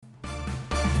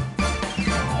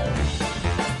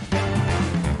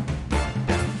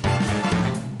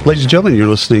Ladies and gentlemen, you're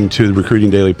listening to the Recruiting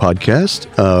Daily podcast.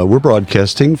 We're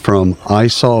broadcasting from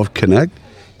isolved Connect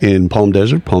in Palm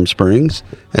Desert, Palm Springs.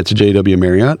 That's a JW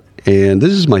Marriott. And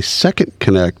this is my second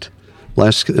Connect.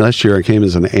 Last year I came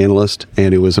as an analyst,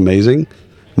 and it was amazing.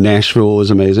 Nashville was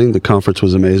amazing. The conference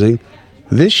was amazing.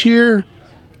 This year,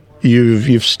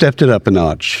 you've stepped it up a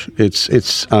notch.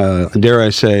 It's dare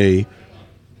I say,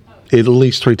 at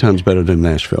least 3 times better than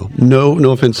Nashville. No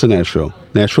offense to Nashville.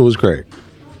 Nashville was great.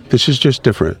 This is just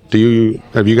different.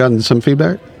 Have you gotten some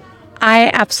feedback?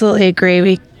 I absolutely agree.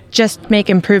 We just make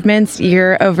improvements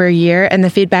year over year, and the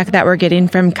feedback that we're getting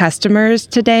from customers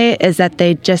today is that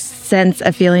they just sense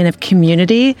a feeling of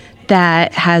community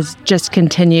that has just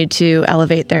continued to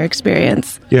elevate their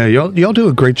experience. Yeah, y'all do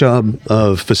a great job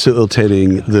of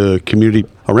facilitating the community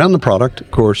around the product.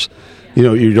 Of course,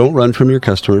 you don't run from your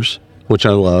customers, which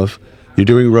I love. You're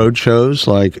doing road shows.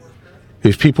 Like,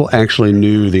 if people actually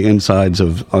knew the insides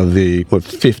of the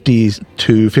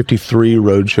 52, 53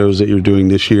 road shows that you're doing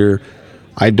this year,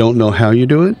 I don't know how you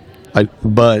do it.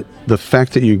 But the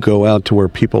fact that you go out to where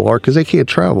people are, because they can't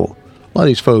travel. A lot of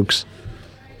these folks,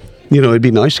 it'd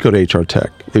be nice to go to HR Tech.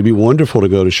 It'd be wonderful to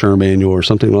go to Sherman or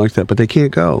something like that, but they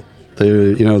can't go.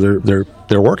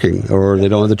 They're working, or they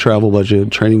don't have the travel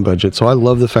budget, training budget. So I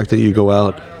love the fact that you go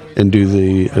out and do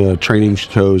the training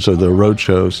shows or the road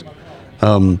shows.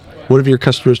 What have your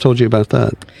customers told you about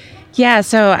that? Yeah,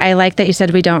 so I like that you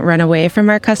said we don't run away from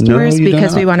our customers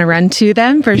because we want to run to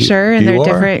them for sure in their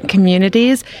different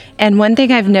communities. And one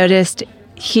thing I've noticed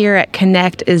here at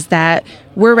Connect is that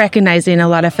we're recognizing a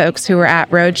lot of folks who are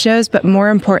at road shows, but more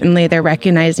importantly, they're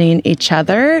recognizing each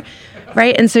other,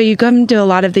 right? And so you come to a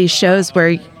lot of these shows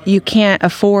where you can't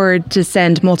afford to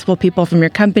send multiple people from your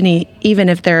company, even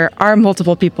if there are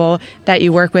multiple people that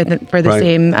you work with for the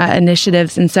same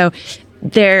initiatives. And so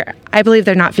I believe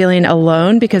they're not feeling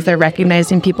alone because they're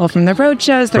recognizing people from the road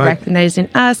shows, they're recognizing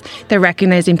us, they're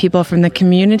recognizing people from the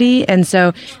community. And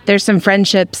so there's some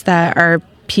friendships that are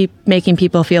making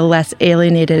people feel less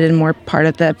alienated and more part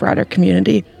of the broader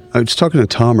community. I was talking to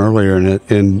Tom earlier,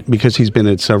 and because he's been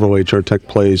at several HR Tech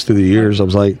plays through the years, I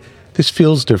was like, this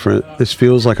feels different. This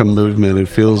feels like a movement. It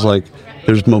feels like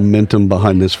there's momentum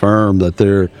behind this firm, that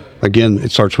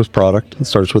it starts with product. It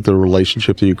starts with the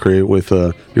relationship that you create with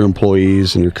your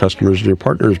employees and your customers and your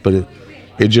partners. But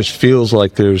it just feels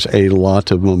like there's a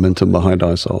lot of momentum behind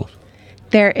isolved.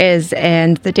 There is,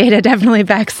 and the data definitely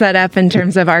backs that up in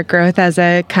terms of our growth as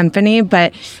a company,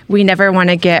 but we never want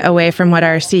to get away from what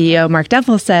our CEO, Mark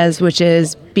Devil, says, which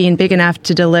is being big enough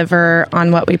to deliver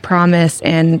on what we promise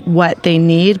and what they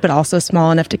need, but also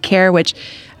small enough to care, which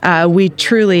we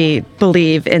truly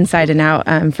believe inside and out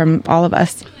from all of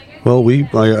us. Well,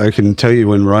 I can tell you,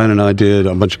 when Ryan and I did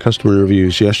a bunch of customer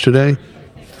interviews yesterday,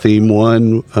 theme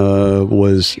one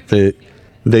was that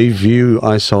they view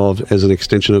isolved as an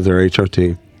extension of their HR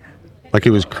team. Like,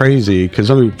 it was crazy because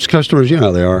customers, you know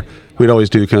how they are. We'd always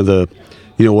do kind of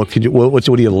the, what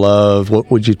do you love?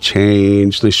 What would you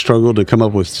change? They struggled to come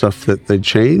up with stuff that they'd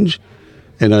change.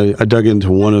 And I dug into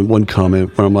one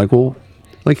comment where I'm like, well,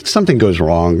 like, something goes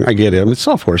wrong. I get it. It's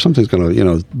software. Something's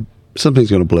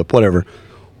gonna blip. Whatever.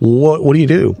 What do you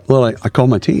do? Well, I call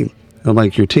my team. I'm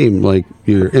like, your team, like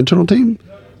your internal team,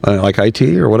 like IT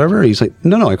or whatever. He's like,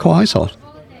 no, I call isolved.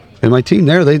 And my team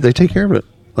there, they take care of it.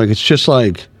 Like, it's just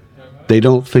like, they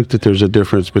don't think that there's a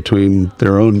difference between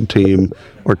their own team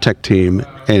or tech team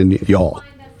and y'all.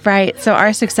 Right. So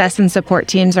our success and support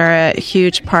teams are a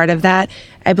huge part of that.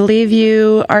 I believe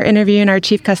you are interviewing our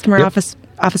Chief Customer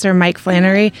Officer, Mike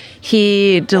Flannery.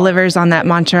 He delivers on that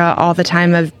mantra all the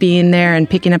time of being there and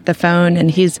picking up the phone,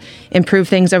 and he's improved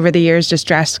things over the years just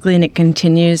drastically, and it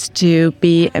continues to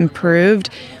be improved.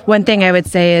 One thing I would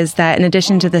say is that in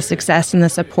addition to the success and the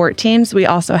support teams, we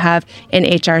also have an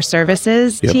HR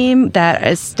services team that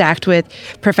is stacked with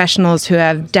professionals who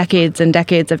have decades and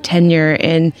decades of tenure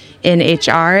in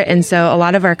HR. And so a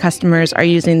lot of our customers are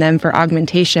using them for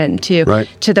augmentation too,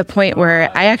 to the point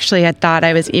where I actually had thought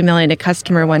I was emailing a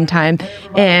customer one time,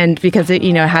 and because it,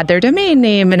 had their domain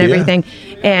name and everything,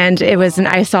 and it was an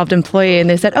isolved employee, and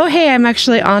they said, oh, hey, I'm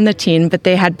actually on the team, but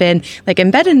they had been like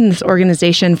embedded in this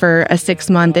organization for a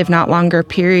 6-month, if not longer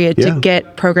period to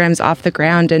get programs off the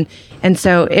ground. And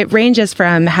so it ranges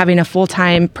from having a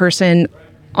full-time person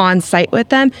on site with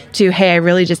them to, hey, I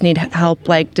really just need help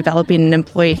like developing an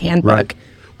employee handbook. Right.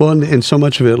 Well, and so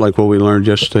much of it, like what we learned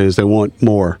yesterday, is they want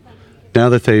more. Now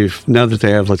that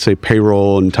they have, let's say,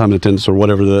 payroll and time and attendance or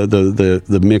whatever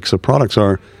the mix of products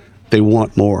are, they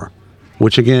want more,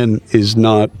 which again is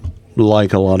not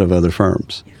like a lot of other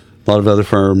firms. A lot of other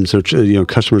firms,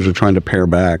 customers are trying to pare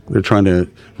back. They're trying to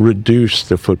reduce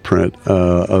the footprint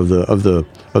of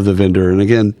the vendor. And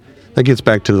again, that gets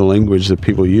back to the language that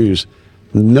people use.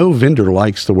 No vendor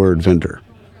likes the word vendor.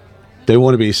 They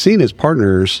want to be seen as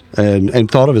partners and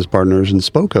thought of as partners and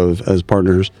spoke of as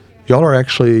partners. Y'all are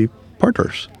actually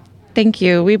partners. Thank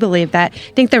you. We believe that. I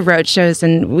think the road shows,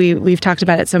 and we've talked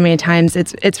about it so many times,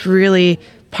 it's really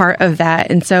part of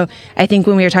that. And so I think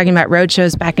when we were talking about road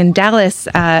shows back in Dallas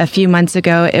a few months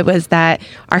ago, it was that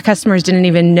our customers didn't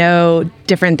even know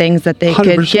different things that they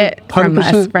could get from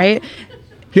 100%. us, right?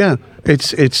 Yeah.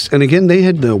 It's and again, they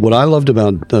had what I loved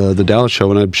about the Dallas show,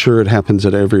 and I'm sure it happens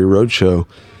at every road show,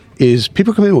 is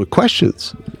people come in with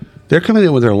questions. They're coming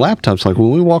in with their laptops. Like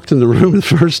when we walked in the room the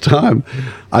first time,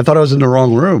 I thought I was in the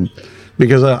wrong room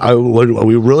because when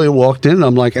we really walked in,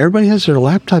 I'm like, everybody has their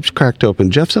laptops cracked open.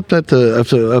 Jeff's up at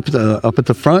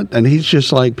the front, and he's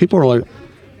just like, people are like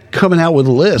coming out with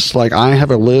lists. Like, I have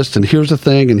a list, and here's the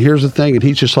thing, and here's the thing, and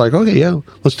he's just like, okay, yeah,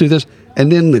 let's do this.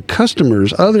 And then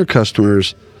the other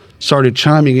customers, started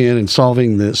chiming in and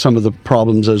solving some of the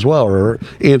problems as well, or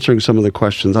answering some of the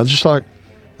questions. I was just like,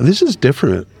 this is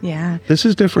different. Yeah. This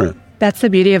is different. That's the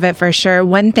beauty of it for sure.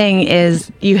 One thing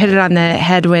is you hit it on the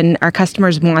head when our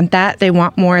customers want that. They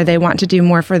want more. They want to do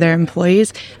more for their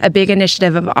employees. A big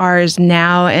initiative of ours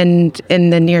now and in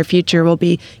the near future will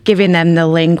be giving them the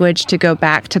language to go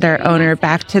back to their owner,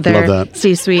 back to their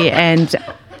C-suite, and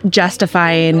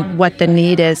justifying what the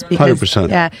need is. Because, 100%.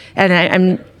 Yeah.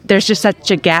 And there's just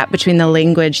such a gap between the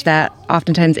language that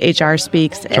oftentimes HR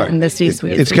speaks and the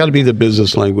C-suite. It's got to be the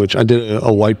business language. I did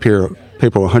a white paper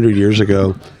 100 years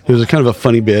ago. It was a kind of a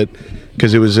funny bit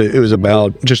because it was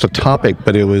about just a topic,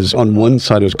 but it was on one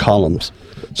side it was columns.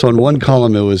 So on one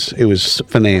column it was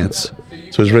finance.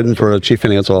 So it was written for a chief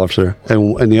financial officer,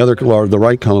 and the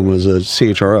right column was a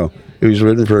CHRO. It was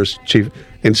written for a chief,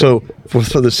 and so for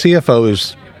the CFO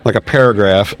is like a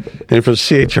paragraph, and for the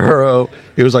CHRO,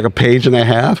 it was like a page and a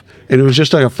half, and it was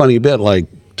just like a funny bit. Like,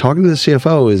 talking to the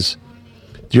CFO is,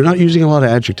 you're not using a lot of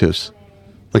adjectives.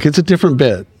 Like, it's a different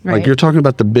bit. Right. Like, you're talking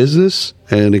about the business,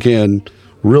 and again,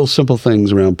 real simple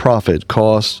things around profit,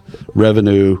 cost,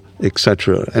 revenue,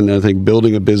 etc. And I think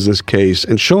building a business case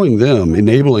and showing them,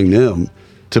 enabling them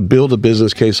to build a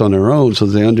business case on their own so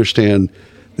that they understand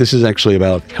this is actually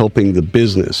about helping the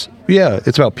business. Yeah,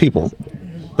 it's about people,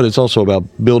 but it's also about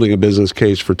building a business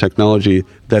case for technology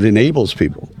that enables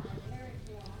people.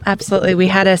 Absolutely. We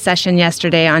had a session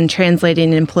yesterday on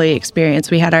translating employee experience.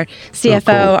 We had our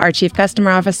CFO, our chief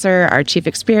customer officer, our chief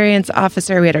experience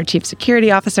officer. We had our chief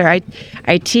security officer,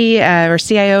 IT, or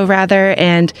CIO rather,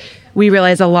 and we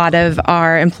realize a lot of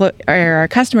our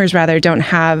customers rather don't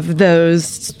have those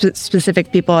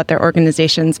specific people at their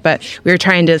organizations, but we were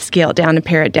trying to scale it down and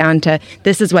pare it down to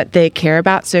this is what they care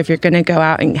about. So if you're going to go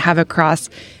out and have a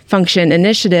cross-function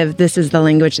initiative, this is the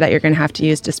language that you're going to have to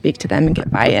use to speak to them and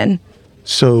get buy-in.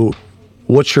 So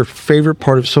what's your favorite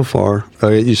part of so far?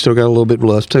 You still got a little bit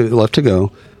left to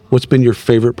go. What's been your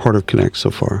favorite part of Connect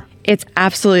so far? It's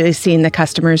absolutely seeing the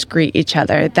customers greet each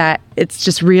other, that it's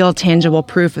just real tangible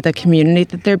proof of the community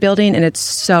that they're building, and it's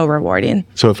so rewarding.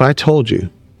 So if I told you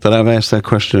that I've asked that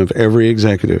question of every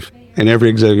executive, and every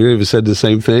executive has said the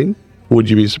same thing, would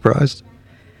you be surprised?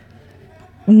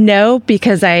 No,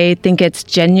 because I think it's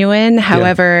genuine.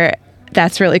 However,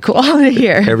 that's really cool to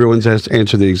hear. Everyone's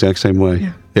answered the exact same way.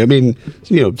 Yeah. I mean,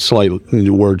 slight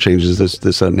word changes, this,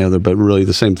 that, and the other, but really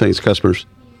the same things, customers.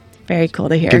 Very cool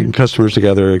to hear. Getting customers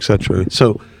together, et cetera.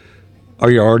 So are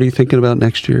you already thinking about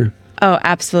next year? Oh,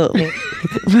 absolutely.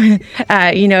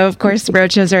 Of course,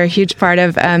 roadshows are a huge part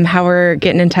of how we're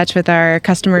getting in touch with our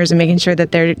customers and making sure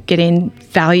that they're getting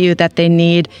value that they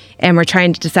need. And we're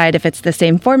trying to decide if it's the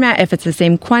same format, if it's the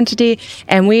same quantity.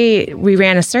 And we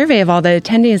ran a survey of all the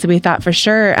attendees that we thought for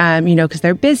sure, because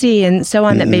they're busy and so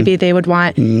on, that maybe they would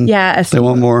want, they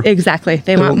want more. Exactly.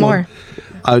 They want more.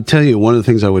 I'll tell you, one of the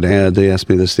things I would add, they asked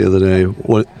me this the other day,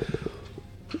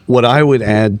 what I would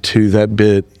add to that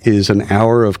bit is an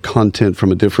hour of content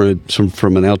from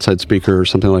from an outside speaker or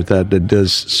something like that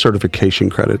does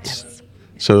certification credits. Yes.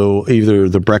 So either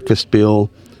the breakfast bill,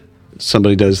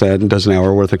 somebody does that and does an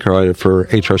hour worth of credit for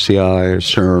HRCI or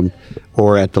SHRM,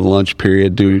 or at the lunch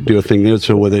period do a thing there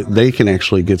so they can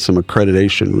actually get some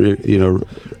accreditation,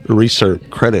 research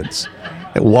credits,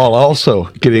 while also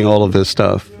getting all of this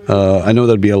stuff. I know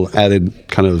that'd be an added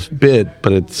kind of bit,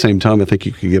 but at the same time, I think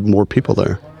you could get more people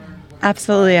there.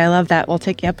 Absolutely. I love that. We'll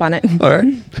take you up on it. All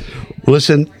right.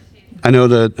 Listen, I know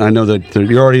that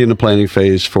you're already in the planning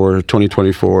phase for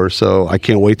 2024, so I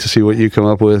can't wait to see what you come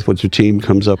up with, what your team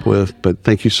comes up with. But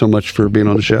thank you so much for being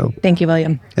on the show. Thank you,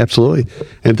 William. Absolutely.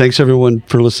 And thanks, everyone,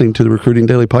 for listening to the Recruiting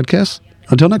Daily podcast.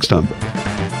 Until next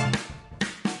time.